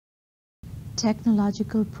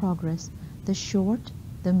Technological Progress, the Short,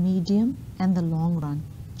 the Medium, and the Long Run,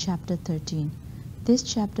 Chapter 13. This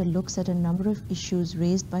chapter looks at a number of issues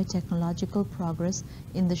raised by technological progress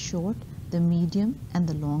in the short, the medium, and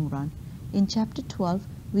the long run. In Chapter 12,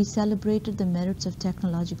 we celebrated the merits of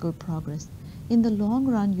technological progress. In the long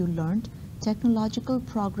run, you learned technological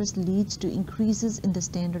progress leads to increases in the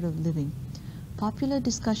standard of living. Popular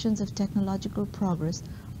discussions of technological progress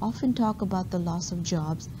often talk about the loss of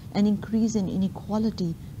jobs and increase in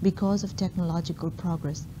inequality because of technological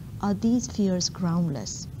progress. Are these fears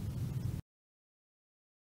groundless?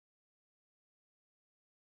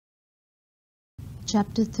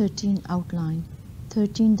 Chapter 13 Outline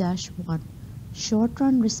 13-1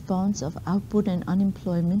 Short-run response of output and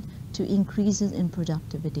unemployment to increases in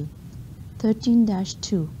productivity.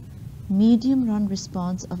 13-2 Medium-run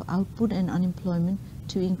response of output and unemployment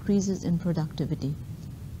to increases in productivity.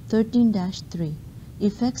 13-3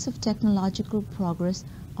 Effects of technological progress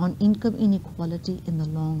on income inequality in the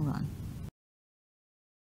long run.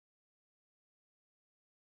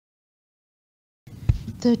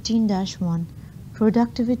 13-1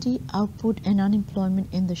 Productivity, output, and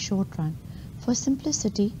unemployment in the short run. For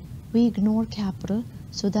simplicity, we ignore capital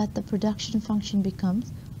so that the production function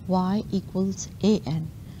becomes Y equals AN.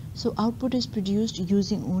 So output is produced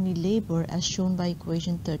using only labor as shown by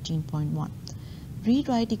equation 13.1.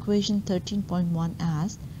 Rewrite equation 13.1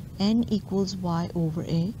 as N equals Y over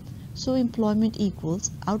A. So employment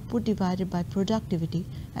equals output divided by productivity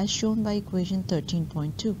as shown by equation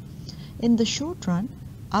 13.2. In the short run,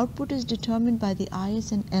 output is determined by the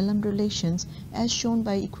IS and LM relations as shown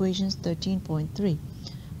by equations 13.3.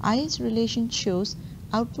 IS relation shows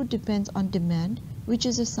output depends on demand, which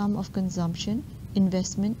is a sum of consumption,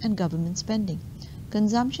 investment, and government spending.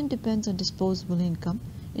 Consumption depends on disposable income.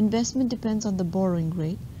 Investment depends on the borrowing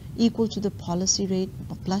rate, equal to the policy rate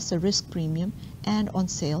plus a risk premium, and on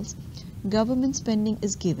sales. Government spending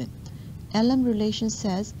is given. LM relation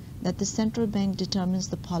says that the central bank determines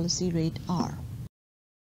the policy rate R.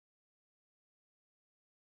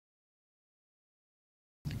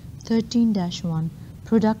 13-1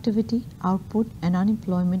 Productivity, output, and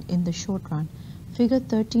unemployment in the short run. Figure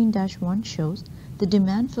 13-1 shows the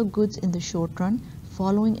demand for goods in the short run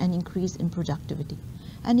following an increase in productivity.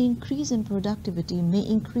 An increase in productivity may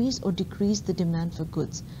increase or decrease the demand for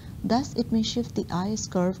goods. Thus, it may shift the IS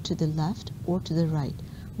curve to the left or to the right.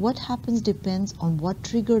 What happens depends on what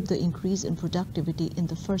triggered the increase in productivity in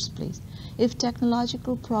the first place. If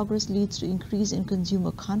technological progress leads to increase in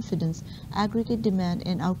consumer confidence, aggregate demand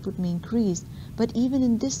and output may increase. But even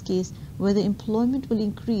in this case, whether employment will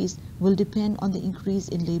increase will depend on the increase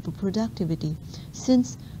in labor productivity,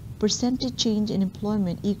 since percentage change in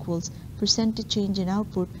employment equals percentage change in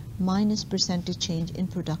output minus percentage change in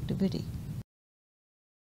productivity.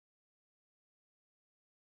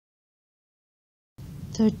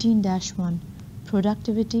 13-1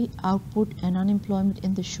 Productivity, output, and unemployment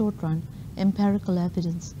in the short run. Empirical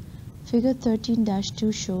evidence. Figure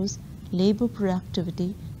 13-2 shows labor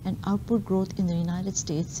productivity and output growth in the United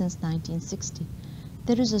States since 1960.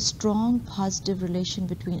 There is a strong positive relation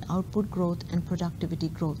between output growth and productivity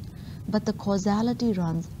growth, but the causality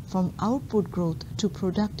runs from output growth to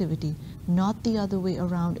productivity, not the other way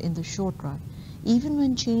around in the short run. Even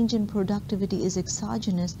when change in productivity is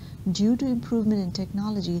exogenous due to improvement in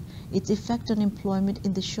technology, its effect on employment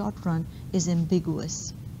in the short run is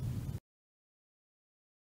ambiguous.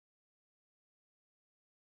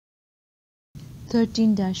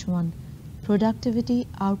 (13-1) Productivity,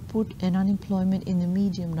 output, and unemployment in the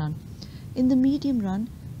medium run. In the medium run,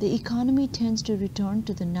 the economy tends to return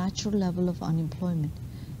to the natural level of unemployment.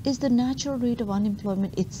 Is the natural rate of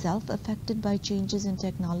unemployment itself affected by changes in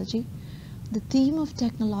technology? The theme of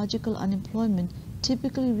technological unemployment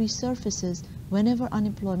typically resurfaces whenever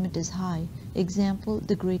unemployment is high, example,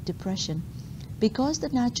 the Great Depression. Because the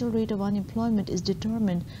natural rate of unemployment is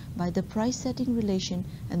determined by the price-setting relation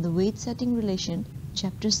and the wage-setting relation,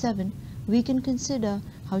 Chapter 7, we can consider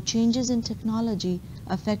how changes in technology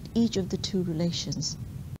affect each of the two relations.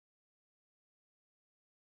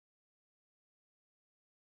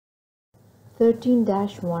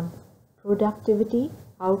 13-1 Productivity,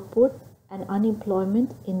 output, and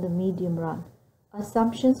unemployment in the medium run.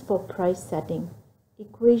 Assumptions for price setting.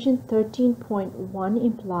 Equation 13.1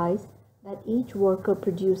 implies that each worker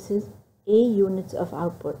produces A units of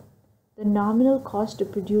output. The nominal cost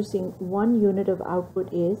of producing 1 unit of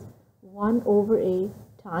output is 1 over A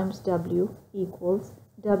times W equals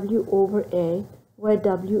W over A, where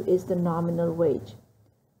W is the nominal wage.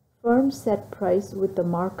 Firms set price with the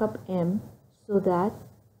markup M so that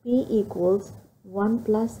P equals 1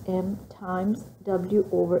 plus M times W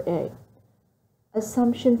over A.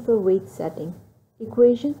 Assumption for weight setting.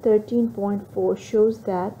 Equation 13.4 shows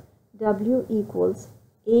that W equals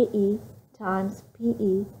AE times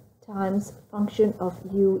PE times function of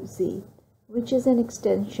UZ, which is an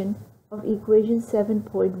extension of equation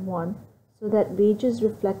 7.1, so that wages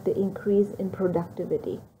reflect the increase in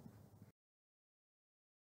productivity.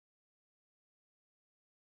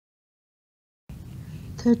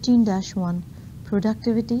 (13-1)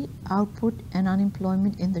 Productivity, output, and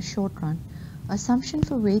unemployment in the short run. Assumption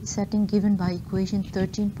for wage setting given by equation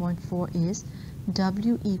 13.4 is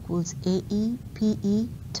W equals AE, PE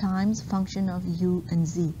times function of U and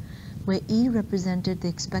Z, where E represented the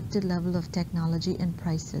expected level of technology and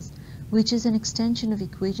prices, which is an extension of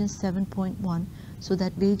equation 7.1, so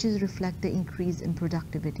that wages reflect the increase in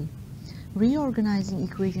productivity. Reorganizing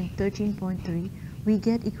equation 13.3, we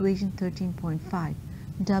get equation 13.5.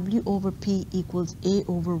 W over P equals A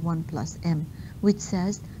over 1 plus M, which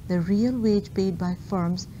says the real wage paid by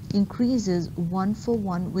firms increases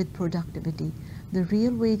 1-for-1 with productivity. The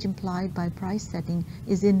real wage implied by price setting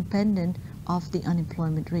is independent of the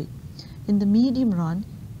unemployment rate. In the medium run,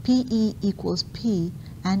 PE equals P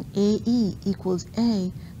and AE equals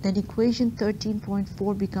A, then equation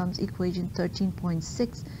 13.4 becomes equation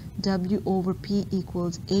 13.6, W over P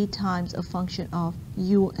equals A times a function of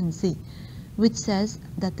U and Z, which says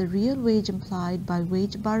that the real wage implied by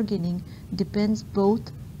wage bargaining depends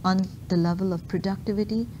both on the level of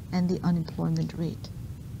productivity and the unemployment rate.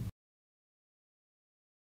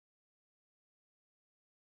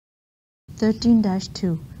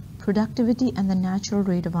 (13-2) Productivity and the natural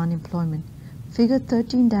rate of unemployment. Figure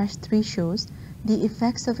 13-3 shows the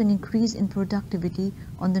effects of an increase in productivity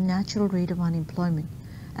on the natural rate of unemployment.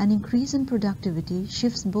 An increase in productivity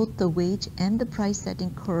shifts both the wage and the price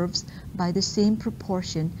setting curves by the same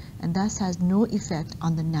proportion and thus has no effect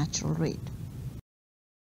on the natural rate.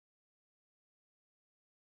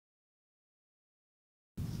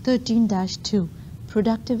 (13-2)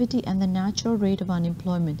 Productivity and the natural rate of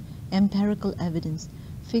unemployment. Empirical evidence.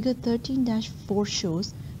 Figure 13-4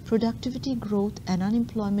 shows productivity growth and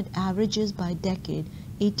unemployment averages by decade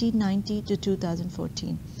 1890 to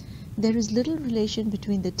 2014. There is little relation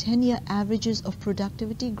between the 10-year averages of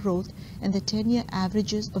productivity growth and the 10-year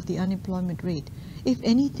averages of the unemployment rate. If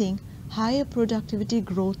anything, higher productivity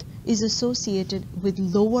growth is associated with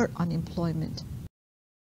lower unemployment.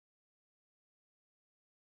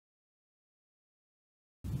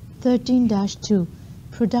 (13-2)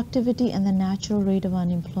 Productivity and the natural rate of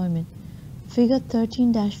unemployment. Figure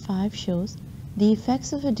 13-5 shows the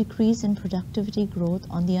effects of a decrease in productivity growth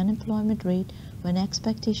on the unemployment rate when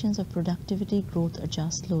expectations of productivity growth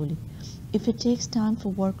adjust slowly. If it takes time for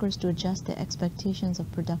workers to adjust their expectations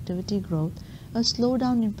of productivity growth, a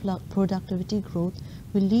slowdown in productivity growth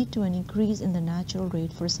will lead to an increase in the natural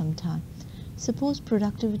rate for some time. Suppose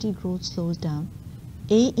productivity growth slows down.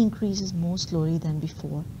 A increases more slowly than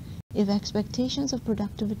before. If expectations of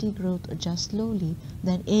productivity growth adjust slowly,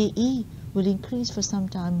 then AE will increase for some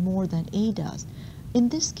time more than A does. In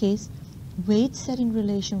this case, wage setting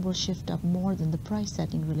relation will shift up more than the price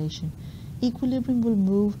setting relation. Equilibrium will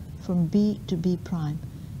move from B to B prime,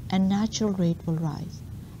 and natural rate will rise.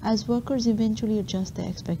 As workers eventually adjust their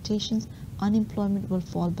expectations, unemployment will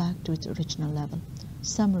fall back to its original level.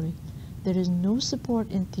 Summary: there is no support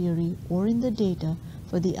in theory or in the data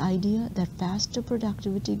for the idea that faster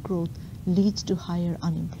productivity growth leads to higher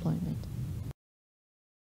unemployment.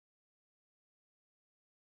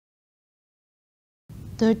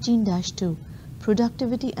 (13-2)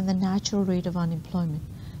 Productivity and the natural rate of unemployment.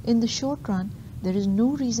 In the short run, there is no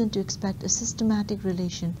reason to expect a systematic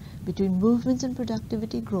relation between movements in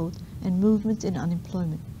productivity growth and movements in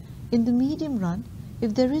unemployment. In the medium run,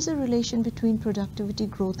 if there is a relation between productivity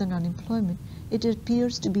growth and unemployment, it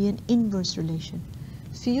appears to be an inverse relation.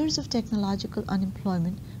 Fears of technological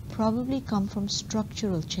unemployment probably come from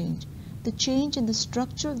structural change, the change in the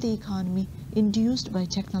structure of the economy induced by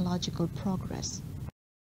technological progress.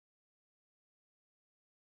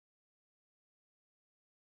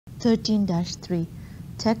 (13-3)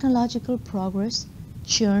 Technological progress,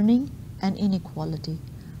 churning, and inequality.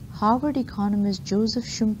 Harvard economist Joseph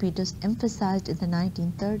Schumpeter emphasized in the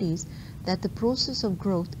 1930s that the process of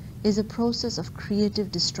growth is a process of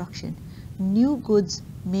creative destruction. New goods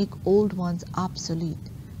make old ones obsolete.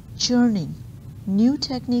 Churning. New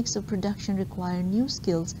techniques of production require new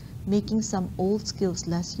skills, making some old skills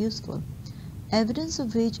less useful. Evidence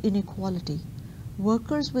of wage inequality.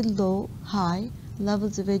 Workers with low, high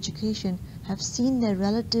levels of education have seen their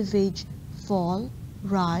relative wage fall,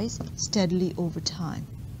 rise steadily over time.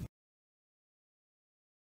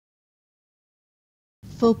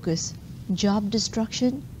 Focus. Job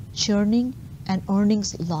destruction, churning, and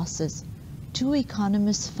earnings losses. Two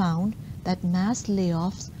economists found that mass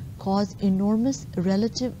layoffs cause enormous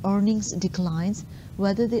relative earnings declines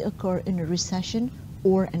whether they occur in a recession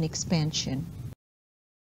or an expansion.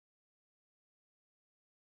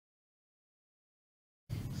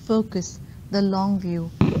 Focus: the long view,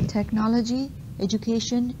 technology,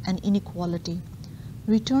 education, and inequality.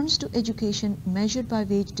 Returns to education measured by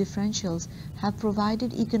wage differentials have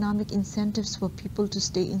provided economic incentives for people to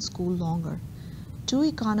stay in school longer. Two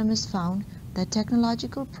economists found that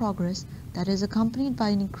technological progress that is accompanied by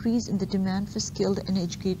an increase in the demand for skilled and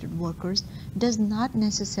educated workers does not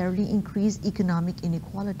necessarily increase economic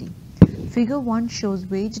inequality. Figure 1 shows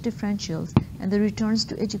wage differentials and the returns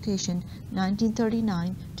to education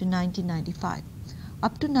 1939 to 1995.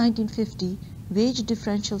 Up to 1950, wage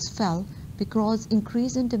differentials fell because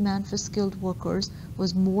increase in demand for skilled workers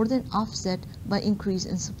was more than offset by increase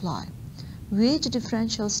in supply. Wage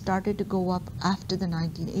differentials started to go up after the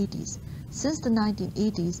 1980s. Since the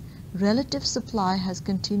 1980s, relative supply has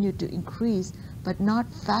continued to increase, but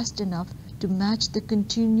not fast enough to match the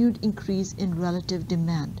continued increase in relative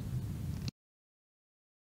demand.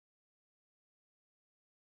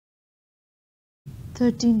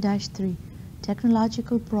 (13-3)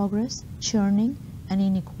 Technological progress, churning, and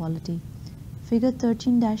inequality. Figure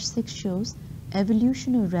 13-6 shows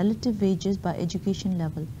evolution of relative wages by education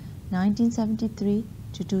level, 1973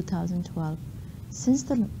 to 2012. Since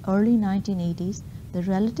the early 1980s, the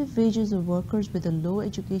relative wages of workers with a low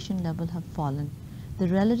education level have fallen. The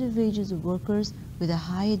relative wages of workers with a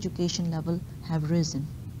high education level have risen.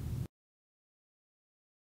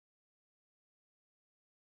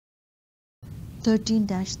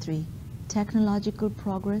 (13-3) Technological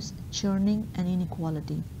progress, churning, and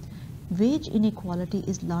inequality. Wage inequality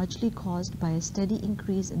is largely caused by a steady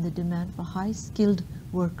increase in the demand for high-skilled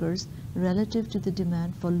workers relative to the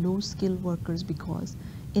demand for low-skilled workers because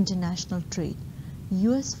international trade.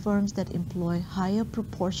 U.S. firms that employ higher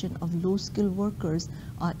proportion of low-skilled workers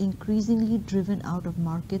are increasingly driven out of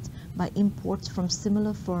markets by imports from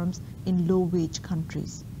similar firms in low-wage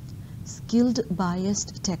countries.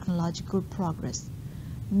 Skilled-biased technological progress.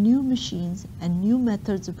 New machines and new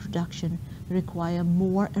methods of production require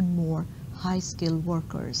more and more high-skilled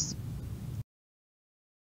workers.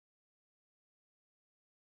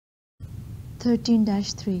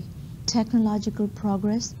 13-3 Technological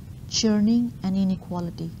progress, churning, and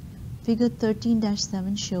inequality. Figure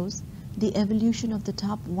 13-7 shows the evolution of the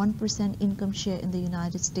top 1% income share in the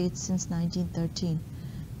United States since 1913.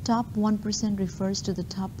 Top 1% refers to the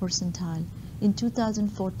top percentile. In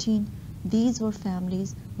 2014, these were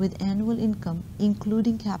families with annual income,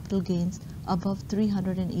 including capital gains, above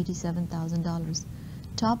 $387,000.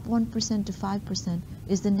 Top 1% to 5%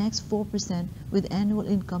 is the next 4% with annual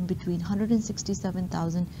income between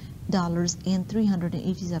 $167,000 and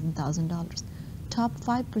 $387,000. Top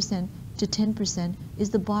 5% to 10% is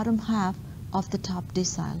the bottom half of the top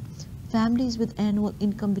decile. Families with annual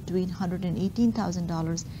income between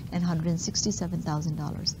 $118,000 and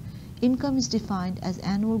 $167,000. Income is defined as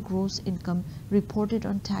annual gross income reported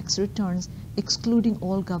on tax returns excluding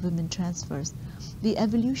all government transfers. The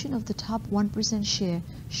evolution of the top 1% share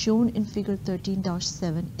shown in figure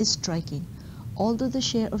 13-7 is striking. Although the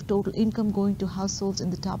share of total income going to households in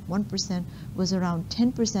the top 1% was around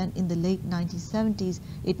 10% in the late 1970s,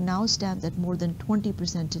 it now stands at more than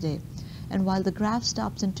 20% today. And while the graph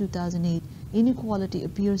stops in 2008, inequality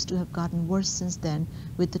appears to have gotten worse since then,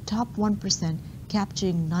 with the top 1%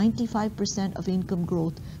 capturing 95% of income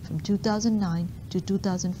growth from 2009 to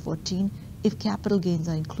 2014 if capital gains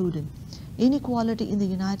are included. Inequality in the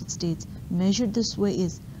United States measured this way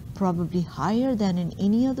is probably higher than in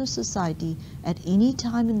any other society at any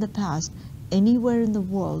time in the past, anywhere in the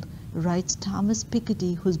world, writes Thomas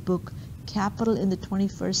Piketty, whose book Capital in the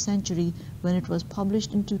 21st Century, when it was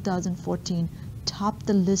published in 2014, topped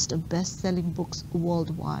the list of best-selling books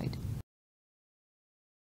worldwide.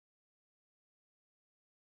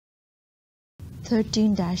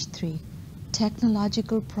 (13-3)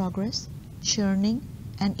 Technological progress, churning,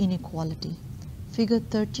 and inequality. Figure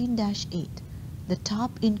 13-8. The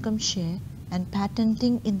top income share and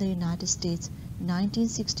patenting in the United States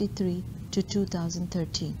 1963 to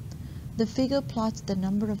 2013. The figure plots the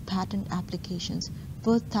number of patent applications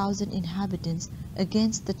per 1,000 inhabitants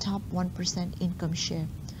against the top 1% income share.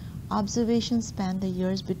 Observations span the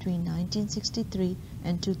years between 1963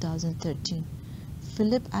 and 2013.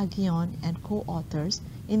 Philip Aghion and co-authors,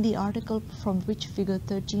 in the article from which figure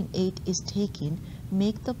 13-8 is taken,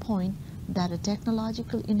 make the point that a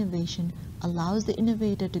technological innovation allows the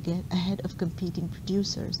innovator to get ahead of competing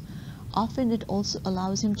producers. Often it also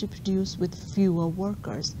allows him to produce with fewer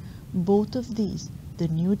workers. Both of these, the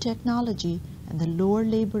new technology and the lower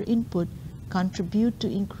labor input, contribute to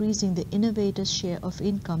increasing the innovator's share of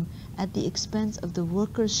income at the expense of the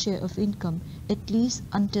worker's share of income, at least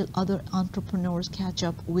until other entrepreneurs catch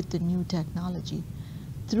up with the new technology.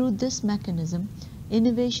 Through this mechanism,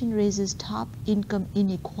 innovation raises top income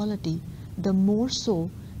inequality, the more so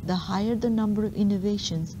the higher the number of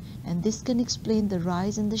innovations, and this can explain the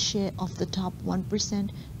rise in the share of the top 1%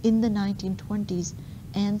 in the 1920s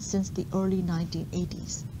and since the early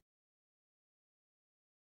 1980s.